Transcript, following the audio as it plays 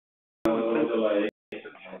delay. It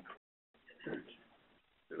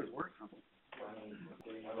was worse, huh?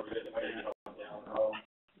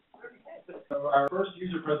 So our first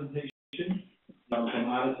user presentation from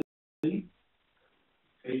Odyssey,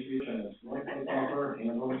 page view and smart software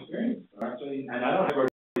hands-on experience. So actually, and I don't have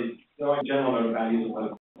everybody knowing general know about user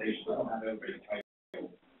presentation, so I don't have everybody type. So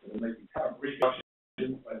we'll make a kind of brief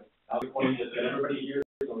introduction, but I'll be pointing to get everybody here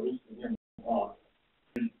so at least we can hear them all.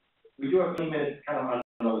 We do have 2 minutes kind of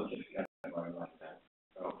unrelated to that.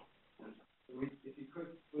 So if you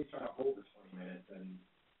could please try to hold the 20 minutes and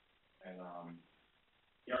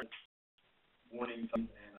warning and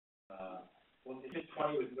well, if it's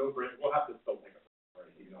 20 with no break, we'll have to still take a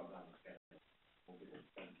break, even though it's not scheduled. We'll get it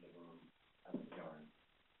sent to the room as we go in.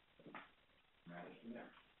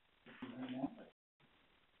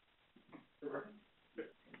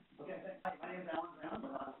 Okay, thanks. Hi, my name is Alan Brown.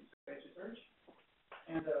 I'm Odyssey Space Research.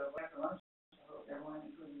 And after lunch, I hope everyone,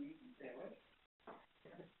 including me, can stay awake.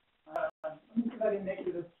 Let me see if I can make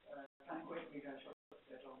this kind of quick. We got a short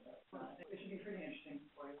schedule, but I think it should be pretty interesting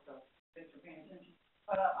for you, so thanks for paying attention.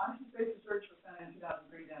 Odyssey Space Research was founded in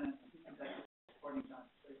 2003 down at Benson, supporting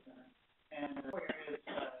Johnson Space Center. And the areas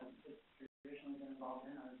it's traditionally been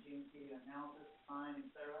involved in are GNC analysis, design,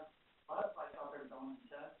 etc. A lot of flight software development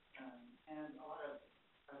and tests, and a lot of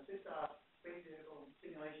space vehicle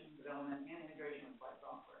simulation, development, and integration with flight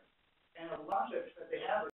software. And a lot of it that they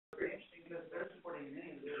have are pretty interesting because they're supporting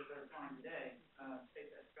many of the vehicles that are flying today.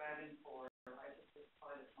 SpaceX Dragon for Odyssey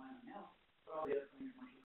flight is flying now, but all the other coming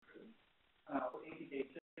commercial crews. For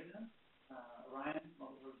ATK Cygnus, Orion,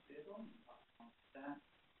 mobile road vehicle, that.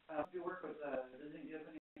 We work with visiting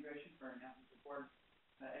vehicle integration for NASA support,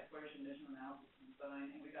 exploration, mission analysis, and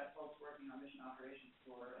design, and we've got folks working on mission operations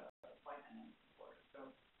for flight dynamics support.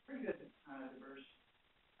 So pretty good, diverse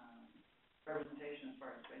representation as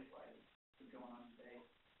far as spaceflight is going on today.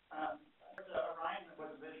 Orion,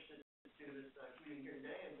 what's of interest to this community here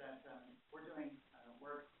today is that we're doing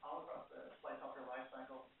work all across the flight software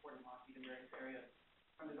lifecycle, supporting Lockheed in various areas,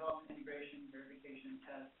 from development, integration, verification,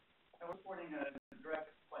 test, and we're supporting direct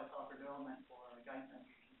flight software development for guidance,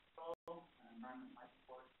 navigation, control, environment life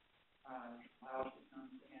support, power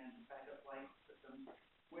systems, and backup flight systems,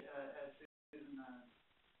 which, as Susan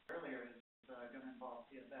earlier, is going to involve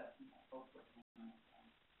CFS and folks working on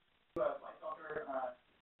flight software,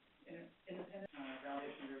 independent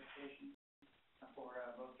validation verification for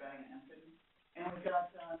both Dragon and Cygnus. And we've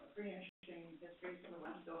got a pretty interesting history, some of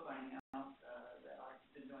what I'm still finding out that I've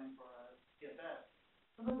been doing for CFS.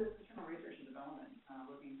 Some of this is from research and development,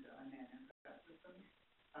 looking to unmanned aircraft systems,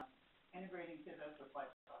 integrating CFS with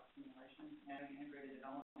flight software simulation, and an integrated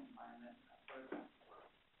development environment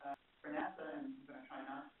for NASA, and I'm going to try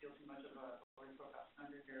not to steal too much of Lori Prokoff's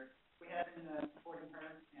thunder here. We have been supporting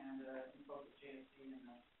her and both with JSC and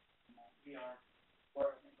VR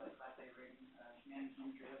for things like Class A rating, humanity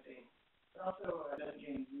future update, but also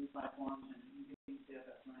designating new platforms and using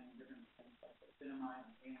CFS learning in different things like cinema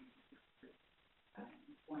and gaming,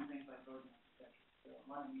 exploring things like roadmaps, etc. So a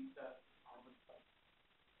lot of neat stuff all over the place.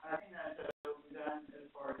 I think that we've done as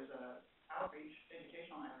far as outreach,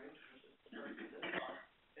 educational outreach, which is the first of this talk,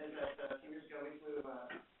 is that a few years ago we flew a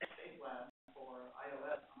space lab for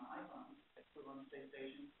iOS on an iPhone. It flew on the space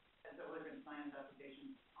station, and so we're different science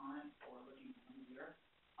applications on it for looking at the Earth.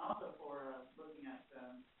 Also for looking at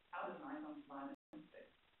how does an iPhone survive in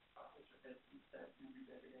space, processor bits instead of memory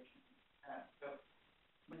degradation. So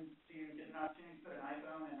when do you get an opportunity to put an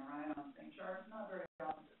iPhone and Orion on the same chart? Not very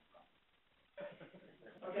often.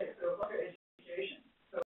 Okay, so look at education.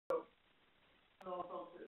 So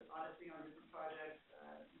folks at Odyssey on different projects,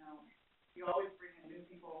 you always bring in new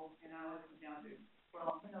people, and now it comes down to,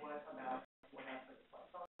 well, you know what about what aspects of flight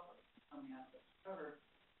software, some aspects covered.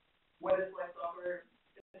 What is flight software?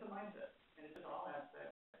 It's a mindset, and it's just all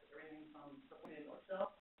aspects, everything from the vehicle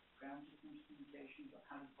itself, ground systems, communications,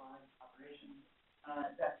 how you fly, operations.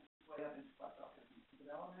 That's way up into flight software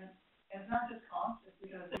development. And it's not just cost, it's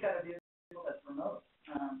because you got a vehicle that's remote.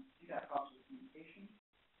 You got cost with communication,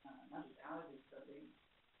 not just outages, but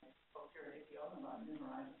folks here at APL and about New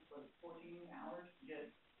Horizons, so it's 14 hours to get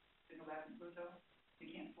signal back from Pluto. You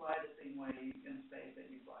can't fly the same way in space that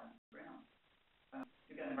you fly on the ground.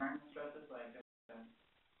 You've got environmental stresses like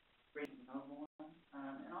raising the notable one,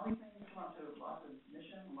 and all these things come up to loss of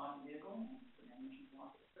mission, loss of vehicle, and mission,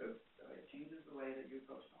 loss of food. So it changes the way that you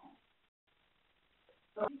approach the home.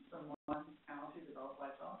 So someone how to develop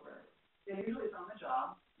flight software. It usually is on the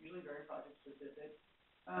job, usually very project specific.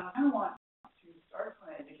 I don't want to start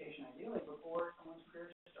my education ideally before someone's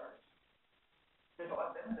career starts. There's a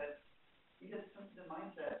lot of benefits. You get the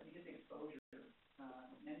mindset, you get the exposure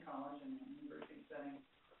in college and in university setting.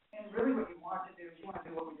 And really what you want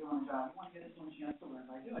about, you want to get someone a chance to learn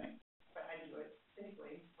by doing. But how do you do it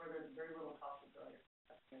safely, where there's very little cost of failure?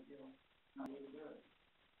 That's the ideal way to do it.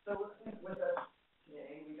 So I think with us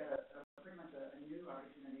today, we got pretty much a new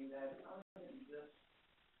opportunity that probably didn't exist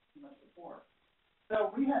too much before.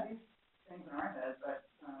 So we had these things in our head, but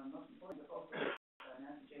most importantly, the folks at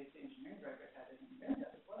NASA JC Engineering Director had it in their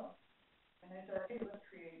head as well. And they said, hey, let's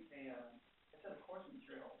create a set of course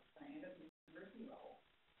materials aimed at the university level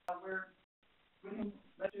where we can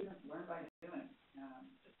let students learn by doing.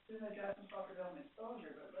 Just students got some software development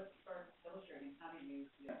exposure, but let's start illustrating how to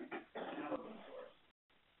use the open source.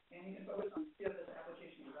 And you can focus on CFS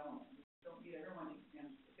application development. You don't need everyone to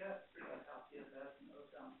manage the guts, that's how CFS and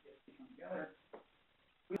OSL and CFP come together.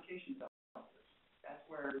 Application developers, that's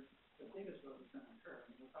where the biggest growth is going to occur.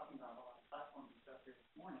 And we're talking about a lot of platforms and stuff here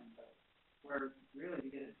this morning, but where really to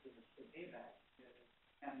get it to the payback is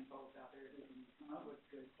having folks out there who can come up with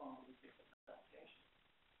good quality applications.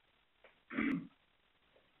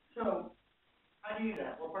 So, how do you do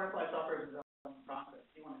that? Well, part of flight software is a development process.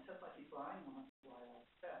 You want to test like you fly, and you want to fly like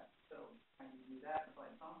you test. So, how do you do that in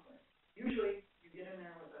flight software? Usually, you get in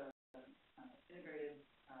there with a integrated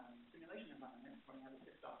simulation environment where you have a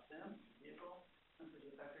fixed-off sim, vehicle, sensors,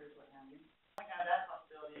 effectors, what have you. I have that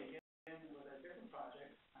possibility again with a different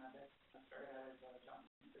project that started out as John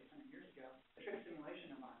 600 years ago, a trick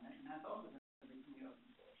simulation environment, and that's also been recently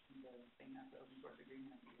open source. The thing that's the open source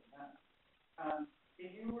agreement with that.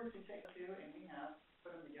 If you were to take the two, and we have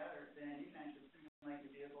put them together, then you can actually simulate the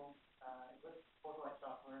vehicle with full-flight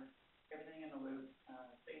software, everything in the loop,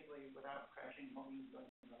 safely without crashing what we built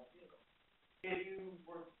into the vehicle. If you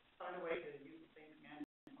were to find a way to use the same command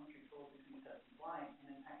and function tools between test and flight, and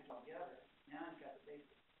then package all together, now you've got the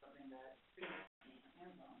basics, something that students can get their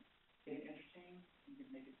hands on. Get it interesting, you can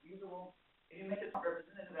make it usable. If you make it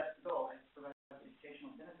representative, that's the goal. It provides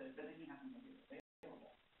educational benefit, but then you have to make it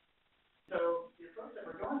available. So the approach that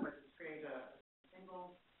we're going with is create a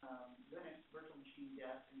single Linux virtual machine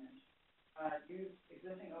gas image. Use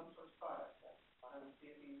existing open source products. That's a lot of the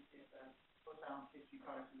CFE, CFS, OSL, and CFP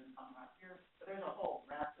products we've been talking about here. But there's a whole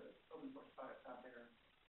raft of open source products out there.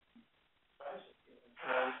 I should be able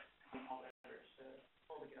to all efforts to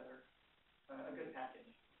pull together a good package.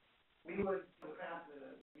 We would craft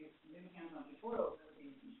these new hands-on tutorials that would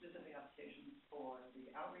be specific applications for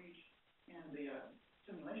the outreach and the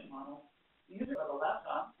simulation model. The user has a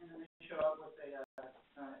laptop, and then they show up with a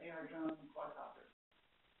AR drone quadcopter.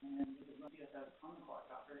 And you can run CFS on the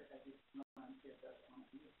quadcopter as you run CFS on the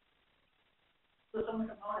vehicle. So some of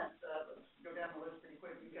the components, let's go down the list pretty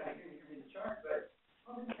quick. We've got here, you can read the chart, but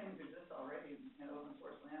all these things exist already in open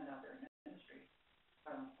source land out there in the industry.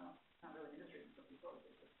 Not really industry, but it's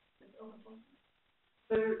open source.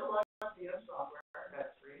 So there's a lot of CF software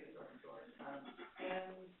that's free, it's open source.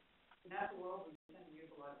 And in NASA world, we tend to use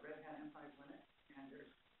a lot of Red Hat Enterprise Linux, and there's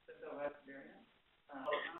SysOS variants.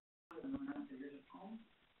 Around for years at home.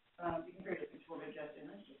 You can create a 64-bit guest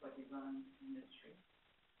image, just like we run in the industry.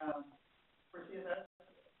 For CFS,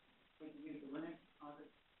 we can use the Linux,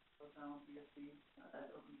 Odyssey, OSL, BSC,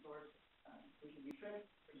 that's open source. We can use Trick,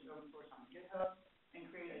 which is open source on GitHub, and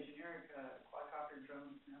create a generic quadcopter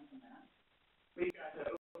drone sim from that. We've got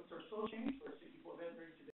the open source toolchain for 64-bit,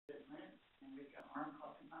 32-bit Linux, and we've got ARM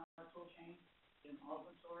cloud compiler toolchain in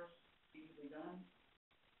open source, easily done.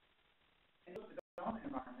 And it's a development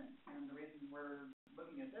environment, and the reason we're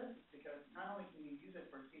looking at this is because not only can you use it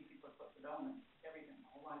for C++ development, everything, the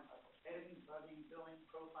whole life cycle, editing, bugging, building,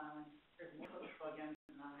 profiling, there's more plugins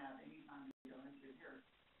than I have any time to go into here.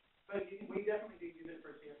 But we definitely do use it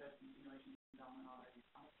for CFS and simulation development already.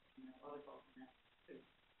 Other folks in that too.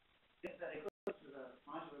 That Eclipse is a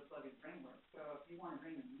modular plugin framework. So if you want to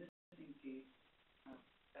bring a missing piece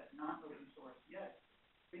that's not open source yet,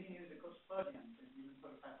 we can use Eclipse plugins, and we've been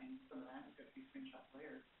prototyping some of that. We've got a few screenshots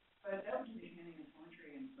later. But that would give you handling and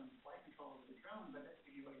telemetry and some flight control of the drone, but that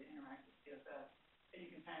gives you a way to interact with CFS that you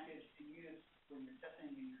can package and use when you're testing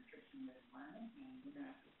in your trick simulated environment and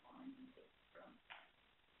interact with flying with the drone.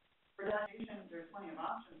 For adaptation, there's plenty of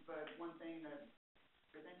options, but one thing that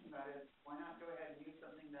we're thinking about is why not go ahead and use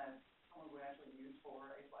something that someone would actually use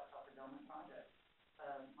for a flight software development project.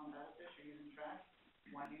 On Battlefish, you're using Track.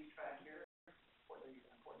 Why use Track here for the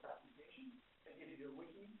course documentation? That gives you the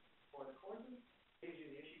wiki for the courses. Gives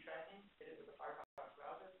you the issue tracking. It is with the Firefox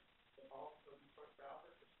browser, the default open source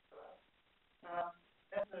browser for CFS.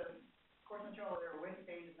 That's the course material. There are wiki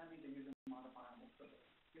pages, that means they're using modifiable. So the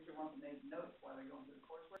user wants to make notes while they're going through the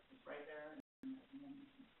coursework. It's right there. And then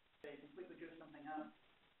they completely do something up.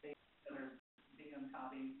 They their VM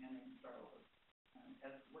copy and they can start over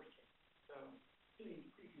as the worst case. So pretty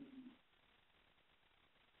convenient.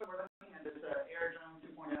 So we're looking at this AirDrone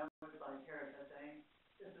 2.0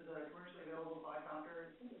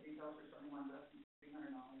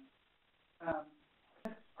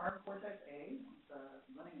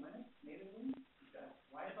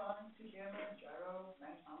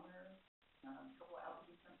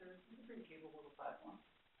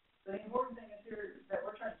 The important thing is here that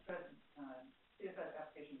we're trying to stress CFS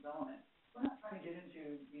application development. We're not trying to get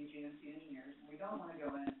into the GNC engineers, and we don't want to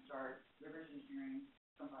go in and start reverse engineering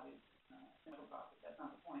somebody's central process. That's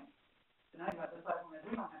not the point. The nice about this platform is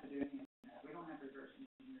we don't have to do anything like that. We don't have to reverse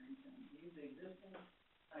engineering. We can use the existing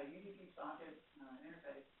UDP socket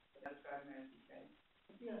interface that I described in SDK.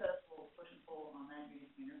 The CFS will push and pull on that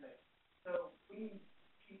UDP interface. So we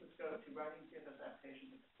keep the scope to writing CFS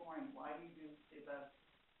applications, exploring why do you do CFS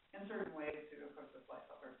in certain ways to approach the flight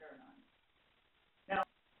software paradigm. Now,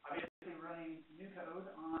 obviously running new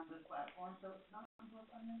code on this platform, so it's not until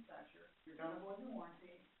it's manufactured. You're going to avoid your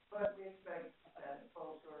warranty, but we expect that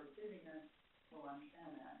folks who are receiving this will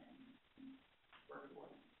understand that and work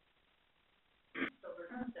accordingly. So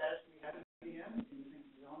for current status, we have a VM using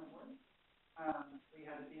development work. We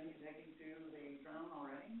have a VM connecting to the drone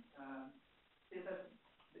already.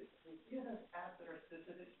 The CFS apps that are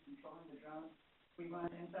specific to controlling the drone, we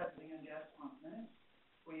run inside the ingest on Linux.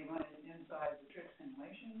 We run it inside the trick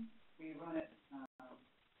simulation. We run it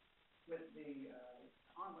with the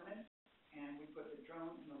on Linux, and we put the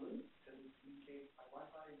drone in the loop because it's communicates by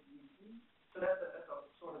Wi-Fi UDP. So that's a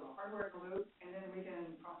sort of a hardware in the loop, and then we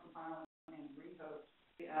can cross-compile and rehost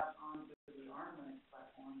the apps onto the ARM Linux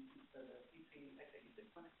platform instead of the PC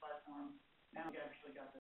x86 Linux platform. Now we actually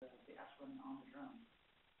got the apps running on the drone.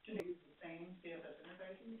 Should use the same CFS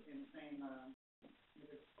interfaces and the same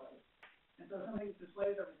user displays. And so some of these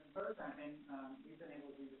displays that we've been prototyping, we've been able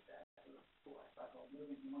to do this at the full life cycle,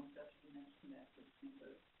 moving from one step to the next to the next.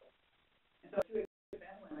 And so two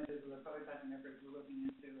example images of the prototyping efforts we're looking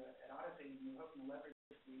into at Odyssey, and we're hoping to leverage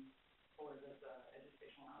these for this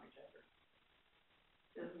educational outreach effort.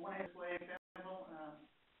 This is one display example.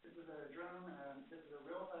 This is a drone. This is a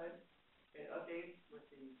real HUD. It updates with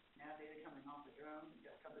the nav data coming off the drone. You've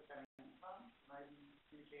got compass setting on the top, horizon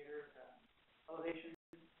indicator, elevation,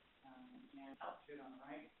 and altitude on the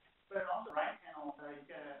right. But also, right panel, you've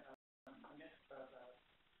got a mix of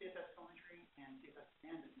CFS telemetry and CFS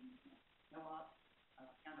command that you can mailbox,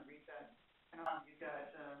 counter reset, and you've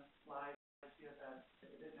got live CFS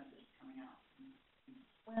bit messages coming out. In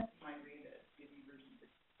Splint, you might read at CD version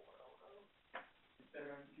 6400,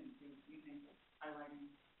 etc. You can do things like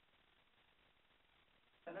highlighting.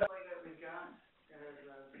 Another way that we've got is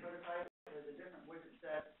the prototype is a different widget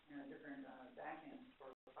set and a different backend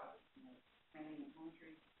for processing of training and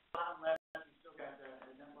telemetry. Bottom left, you've still got the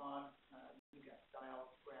event log, you've got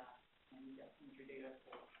styles, graphs, and you've got telemetry data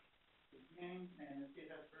for the game and the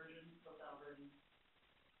CFS version, profile version,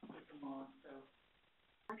 system log. So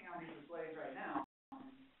working on these displays right now,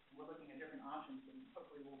 we're looking at different options, and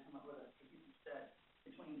hopefully we'll come up with a cohesive set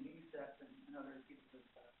between these sets and other pieces of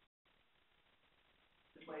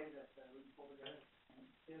displays that we can pull together and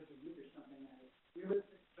give the user something that is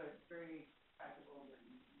realistic but very practical and very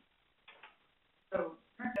easy. So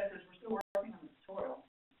current status is we're still working on the tutorial.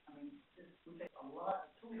 I mean, we take a lot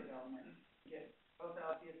of tool development to get both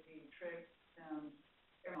out DSP, tricks, sims,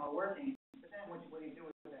 everything all working. But then what do you do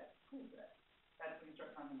with that tool set? That's when you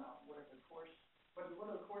start talking about what are the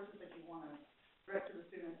courses that you want to direct to the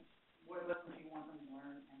students, what lessons you want them to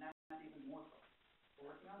learn, and that's even more fun.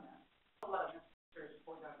 We're working on that. A lot of necessary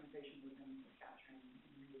support documentation within the capturing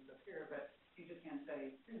and this up here, but you just can't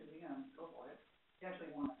say, here's a VM, go for it. You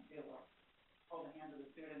actually want to be able to hold the hands of the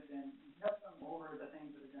students and help them over the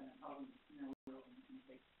things that are going to cause them in their world and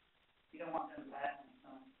mistakes. You don't want them to have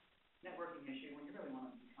some networking issue when you really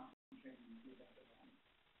want them to be concentrating on the CFS development.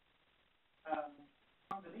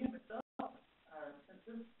 On the VM itself, since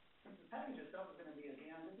the package itself is going to be a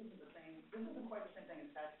VM, this isn't quite the same thing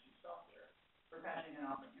as packaging software. We're patching an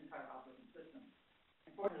entire operating system.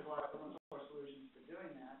 Unfortunately, there's a lot of open source solutions for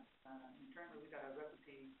doing that. And currently, we've got a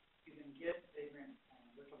recipe using Git, Vagrant,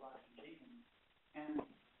 VirtualBox, and Jenkins. And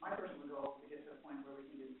my personal goal is to get to a point where we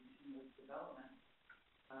can do continuous development,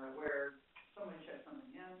 where somebody checks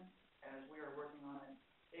something in as we are working on it.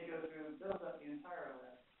 It goes through, builds up the entire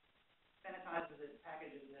OS, sanitizes it,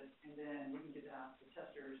 packages it, and then we can get it out to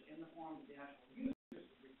testers in the form that the actual users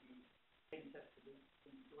would receive. They can test the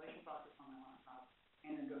installation process on their laptop,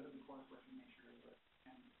 and then go through the coursework and make sure it works.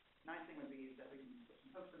 And the nice thing would be is that we can put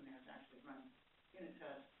some hooks in there to actually run unit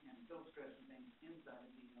tests and build scripts and things inside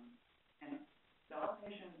the VM. And the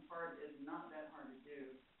automation part is not that hard to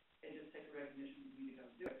do. It just takes a recognition that you need to go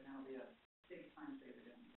do it, and that'll be a big time saver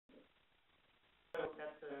down the road. So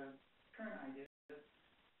that's the current idea.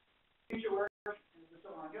 Future work is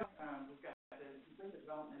still ongoing. We've got to complete the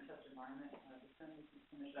development and test environment. The sim needs to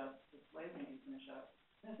finish up, the displays need to finish up.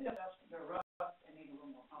 And the CFS, they're rough and need a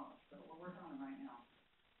little more polish, but we're working on them right now.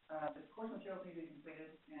 the course materials need to be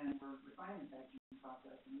completed, and we're refining the packaging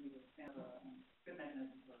process, and we need to stand up a good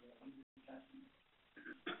mechanism for user testing.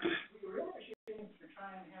 We were really shooting to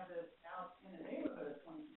try and have this out in the neighborhood of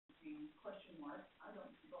 2016, question mark. I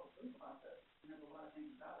don't control the food process, and there's a lot of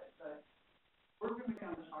things about it, but we're really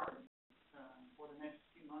on this hard for the next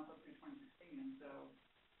few months up through 2016, and so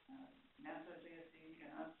NASA, JSC,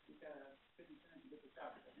 and us, we've got a good incentive to get this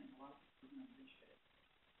out, because I think a lot of people are going to appreciate it.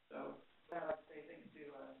 So I'd like to say thanks to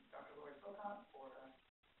Dr. Lori Pocock for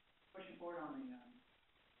pushing forward on the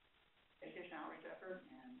education outreach effort,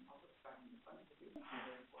 and also providing the funding to do that.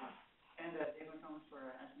 Very important. And David Combs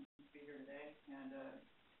for asking me to be here today, and to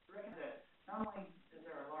recognize that not only is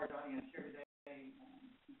there a large audience here today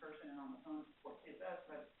in person and on the phone for CFS,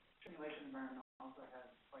 but simulation environment also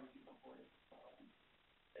has quite a few support as well.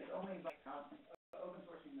 It's only by open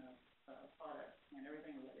sourcing the product and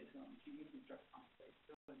everything related to them, you need to construct on space.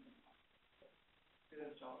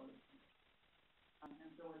 Kudos to all of us.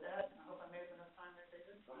 And so with that, I hope I made enough time there,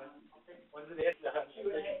 David. I'll take. When did it end?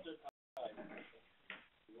 Q&A.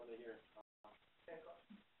 You want to hear?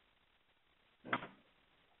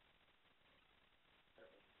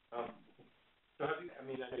 So have you, I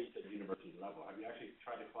mean, I know you said university level. Have you actually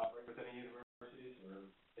tried to collaborate with any universities or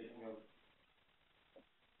thinking of,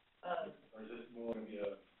 or is this more going to be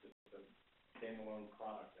just a standalone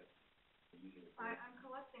product that's using it? I'm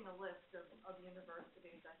collecting a list of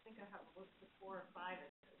universities. I think I have a list of 4 or 5 at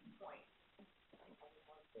this point.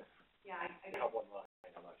 Yeah, I have one line,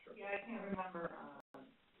 I'm not sure. Yeah, I can't remember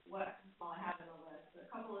what all I have in the list. A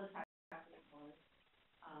couple of technical ones.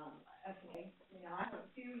 FA, I have a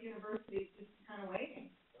few universities just kind of waiting.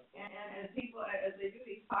 And as people, as they do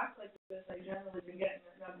these talks like this, I generally been getting,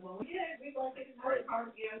 well, we did it, we'd like it to work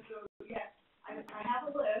hard, so yeah, I have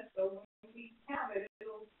a list, so when we have it,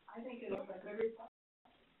 I think it'll be very fun.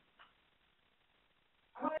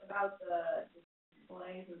 I want about the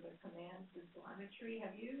displays of the commands for telemetry.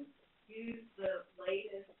 Have you used the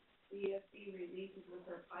latest CFC releases with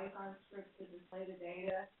their Python scripts to display the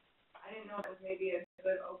data? I didn't know it was maybe a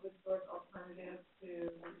good open source alternative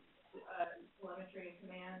to telemetry and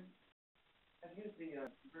commands. I've used the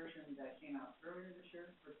version that came out earlier this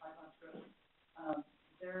year for Python scripts.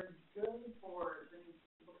 They're good for sending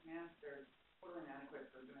simple commands. They're totally inadequate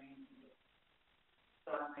for doing anything.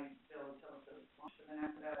 So I might be able to tell it to launch, but then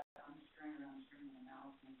after that, I'm screwing around, screaming the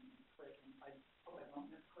mouse and click, and I hope I don't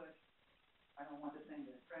misclick. I don't want this thing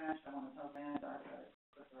to crash. I want to tell land I've got to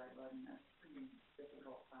click the right button. That's pretty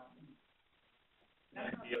difficult.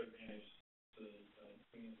 That's the other advantage to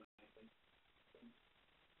bringing it nicely.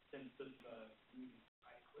 Since this moving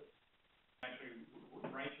right click, actually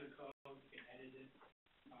write your code, you can edit it,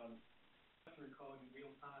 your code in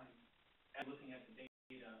real time, and looking at the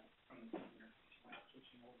data from the center, not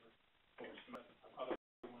switching over some other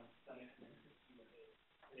ones that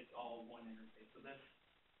it's all one interface. So that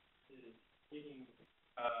is getting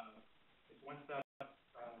it's one step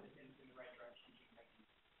in the right direction.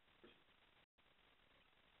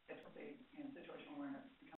 It's what they, in situational awareness,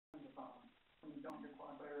 becomes a problem. When you don't hear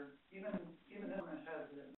quad layer, even this one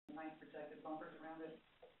has the nice protected bumpers around it,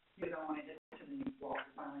 you don't want to hit to the wall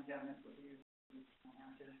to filing cabinets with you. You don't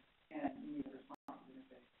have to, and you need a responsive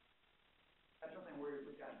interface. That's something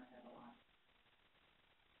we've got in our head a lot.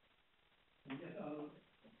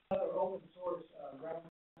 Other open source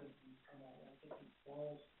ground systems come out. I think it's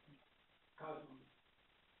Walls, Cosmos.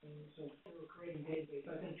 And so we're creating databases.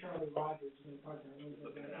 I think Charlie Rogers is going to talk about a little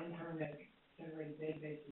bit about internet-generated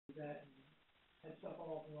databases that stuff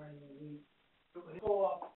all up and running in a week. But we pull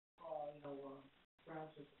up, ground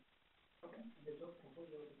systems. Okay. And it's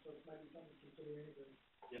completely open source. Might be something to consider integrating.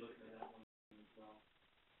 Yeah, looking at that one as well.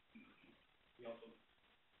 We also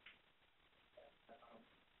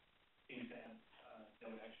seem to have that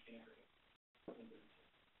would actually integrate.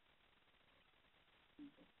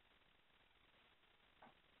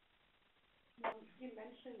 You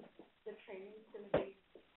mentioned the training is going to be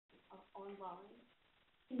online.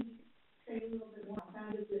 Can you say a little bit more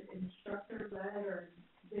about it? Is it instructor-led or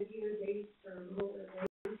video-based or a little bit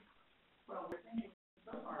based? Well, we're thinking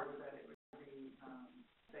so far was that it would be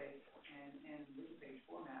safe and in lead page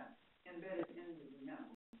format embedded in the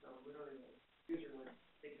VM. So literally the user would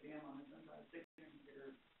take the VM on this inside stick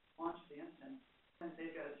computer, launch the instance, and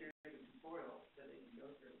they've got a series of tutorials that they can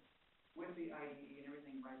go through with the IDE and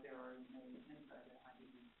everything right there already made inside that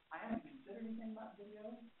IDE. I haven't considered anything about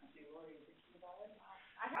video. I see Lori thinking about it.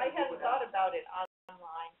 I hadn't thought about it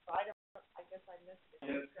online, so I guess I missed it.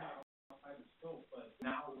 Yeah, it's kind of outside the scope, but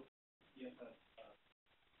now CFS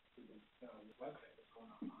website that's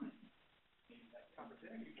going online, maybe that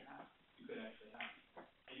opportunity you could actually have.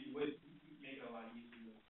 And you would make it a lot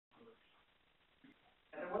easier to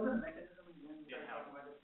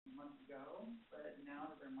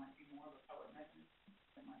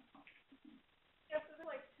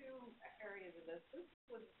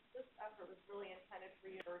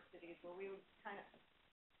where we would kind of,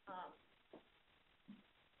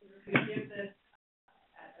 we would give this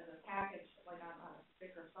as a package, like on a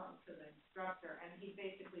stick or something to the instructor, and he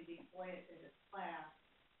basically deployed it to his class.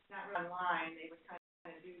 Not really online, they would kind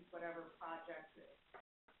of do whatever project that,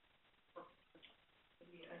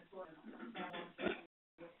 maybe a sort of challenge that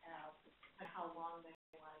we would have, and how long they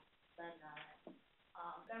want to spend on it.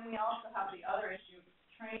 Then we also have the other issue of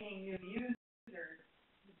training new users,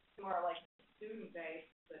 more like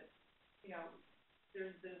student-based, but, you know,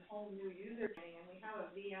 there's this whole new user training, and we have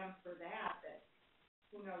a VM for that,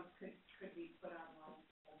 who knows, could be put online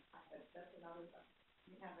sometime, but that's another thing.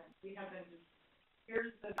 We haven't just,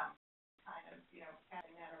 here's the kind of, you know,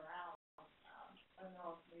 passing that around. I don't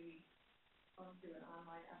know if maybe going through an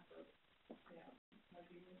online effort, you know, might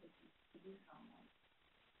be worth it to do something.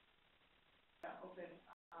 Open,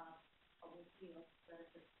 Odyssey, but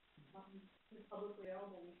if it's something is publicly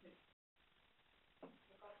available, we could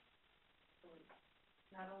look up.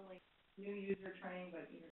 Not only new user training,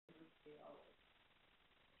 but university always.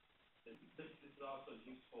 This is also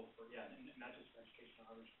useful for, yeah, and not just for educational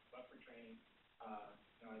outreach, but for training.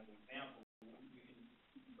 You know, as an example, you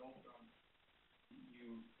can go from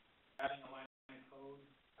you having a line of code,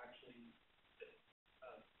 actually,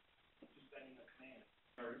 just sending a command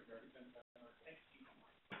or execute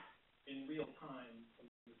in real time from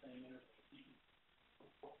the same interface. You can,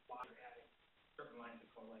 while you're adding certain lines of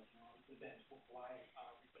code, like, you know, the bench, why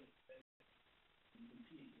replace the bench? You can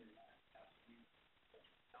see here that has to be.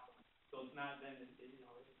 So it's not then, you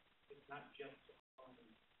know, it's not just on the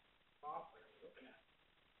software, you're looking at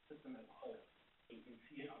the system as a whole. So you can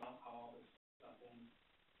see how all this then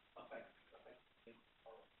affects it.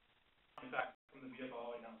 In fact, from the vehicle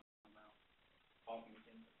all the way down to the mount, all from the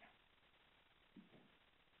same system.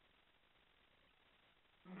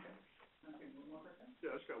 Okay, one more question?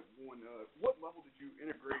 Yeah, I just got one. What level did you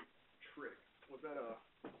integrate Trick? Was that a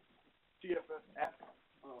CFS app?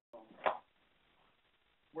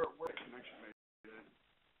 Where the connection made that?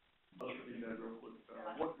 I'll just repeat that real quick.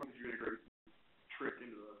 What did you integrate Trick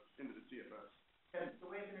into the CFS? Yeah, the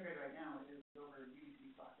way it's integrated right now is over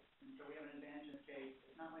UDP sockets. And so we have an advantage in this case.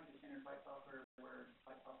 It's not like the standard flight software where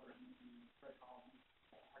flight software is making protocol and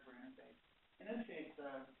hardware interface. In this case,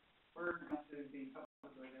 we're going to be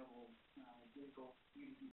publicly available vehicle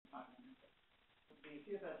UDP socket interface. The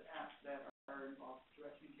CFS apps that are involved with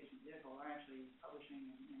direct communication vehicle are actually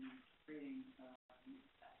publishing and creating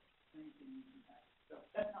so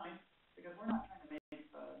that's nice because we're not trying to make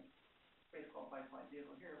space qualified flight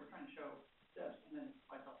vehicle here. We're trying to show steps and then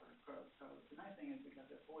flight software approach. So the nice thing is because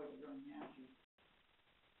it's void, we don't have to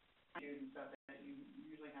and stuff that you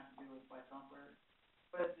usually have to do with flight software.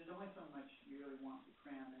 But there's only so much you really want to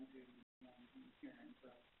cram into here, and so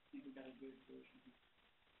I think we got a good solution.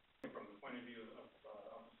 From the point of view of the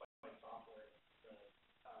flight software,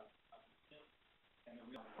 and the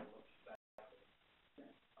real looks exactly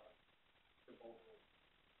for both of them.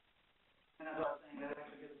 And as I was saying, that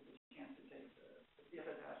actually gives us a chance to take the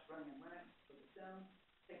CFS apps running in Linux with the sim,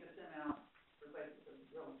 take the sim out, replace it with a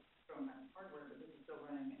real strong amount of hardware, but this is still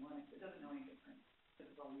running in Linux. It doesn't know any different. This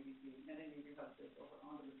is all UDP, and then you rehost this over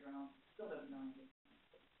onto the drone. Still doesn't know any different.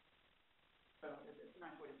 So it's a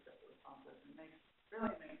nice way to step through the process, and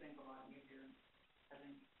really makes things a lot easier, I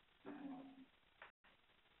think.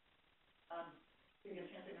 You get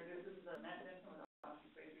a chance to introduce, this is Matt Benson